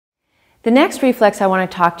The next reflex I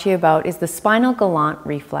want to talk to you about is the spinal galant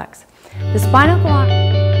reflex. The spinal galant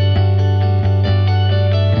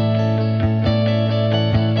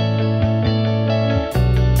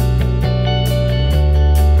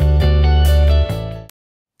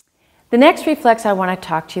The next reflex I want to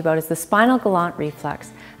talk to you about is the spinal galant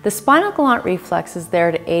reflex. The spinal galant reflex is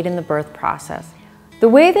there to aid in the birth process. The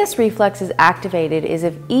way this reflex is activated is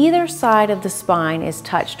if either side of the spine is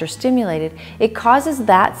touched or stimulated, it causes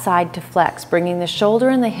that side to flex, bringing the shoulder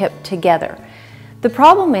and the hip together. The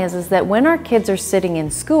problem is that when our kids are sitting in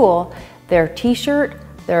school, their t-shirt,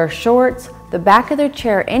 their shorts, the back of their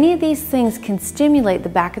chair, any of these things can stimulate the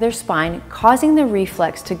back of their spine, causing the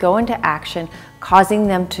reflex to go into action, causing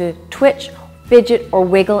them to twitch, fidget, or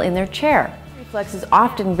wiggle in their chair. Reflex is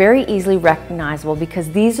often very easily recognizable because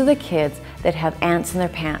these are the kids that have ants in their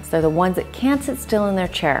pants. They're the ones that can't sit still in their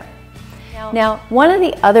chair. Now, one of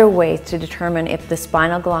the other ways to determine if the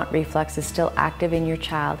spinal galant reflex is still active in your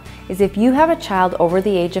child is if you have a child over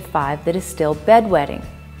the age of 5 that is still bedwetting.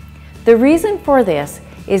 The reason for this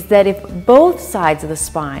is that if both sides of the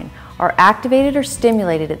spine are activated or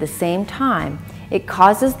stimulated at the same time, it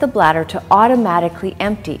causes the bladder to automatically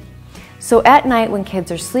empty. So at night when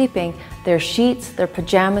kids are sleeping, their sheets, their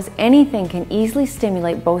pajamas, anything can easily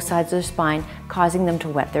stimulate both sides of their spine, causing them to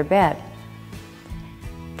wet their bed.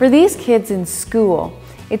 For these kids in school,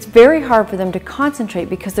 it's very hard for them to concentrate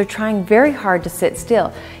because they're trying very hard to sit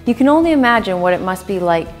still. You can only imagine what it must be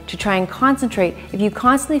like to try and concentrate if you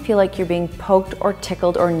constantly feel like you're being poked or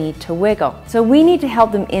tickled or need to wiggle. So we need to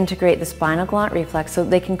help them integrate the spinal galant reflex so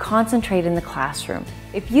they can concentrate in the classroom.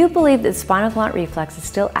 If you believe that the spinal galant reflex is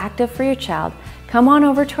still active for your child, come on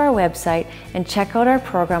over to our website and check out our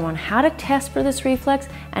program on how to test for this reflex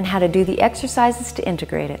and how to do the exercises to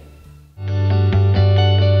integrate it.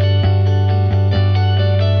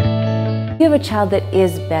 If you have a child that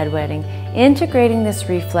is bedwetting, integrating this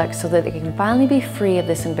reflex so that they can finally be free of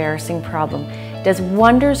this embarrassing problem does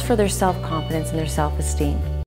wonders for their self-confidence and their self-esteem.